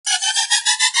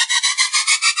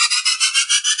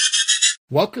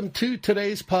Welcome to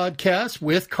today's podcast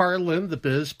with Carlin, the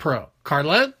Biz Pro.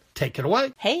 Carlin, take it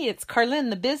away. Hey, it's Carlin,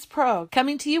 the Biz Pro,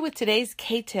 coming to you with today's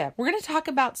K-Tip. We're going to talk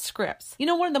about scripts. You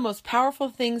know, one of the most powerful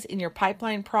things in your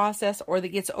pipeline process or that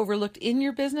gets overlooked in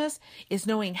your business is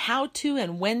knowing how to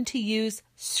and when to use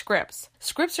scripts.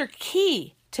 Scripts are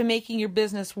key to making your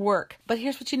business work. But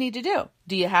here's what you need to do.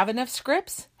 Do you have enough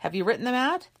scripts? Have you written them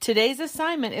out? Today's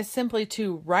assignment is simply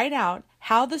to write out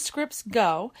how the scripts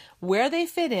go, where they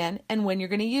fit in, and when you're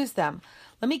going to use them.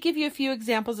 Let me give you a few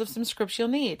examples of some scripts you'll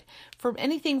need. From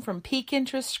anything from peak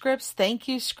interest scripts, thank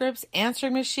you scripts,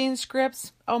 answering machine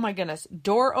scripts, oh my goodness,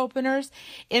 door openers,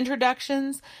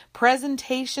 introductions,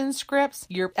 presentation scripts,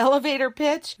 your elevator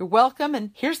pitch, your welcome,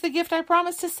 and here's the gift I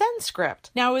promised to send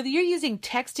script. Now, whether you're using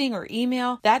texting or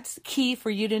email, that's key for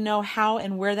you to know how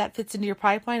and where that fits into your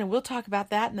pipeline, and we'll talk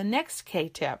about that in the next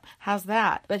K-Tip. How's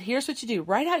that? But here's what you do.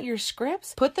 Write out your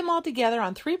scripts, put them all together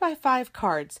on 3x5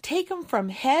 cards. Take them from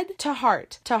head to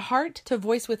heart to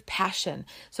voice with passion.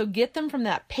 So get them from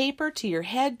that paper to your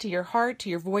head, to your heart, to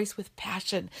your voice with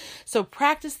passion. So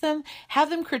practice them, have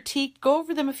them critiqued, go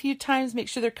over them a few times, make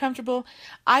sure they're comfortable.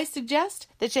 I suggest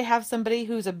that you have somebody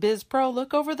who's a biz pro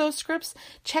look over those scripts,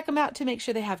 check them out to make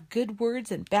sure they have good words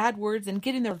and bad words and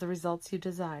getting the results you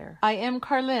desire. I am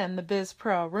Carlin, the Biz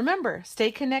Pro. Remember,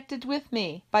 stay connected with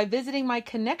me by visiting my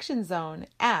connection zone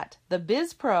at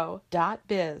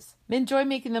thebizpro.biz. Enjoy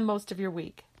making the most of your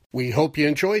week. We hope you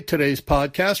enjoyed today's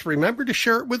podcast. Remember to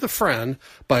share it with a friend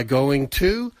by going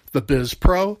to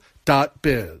thebizpro.biz.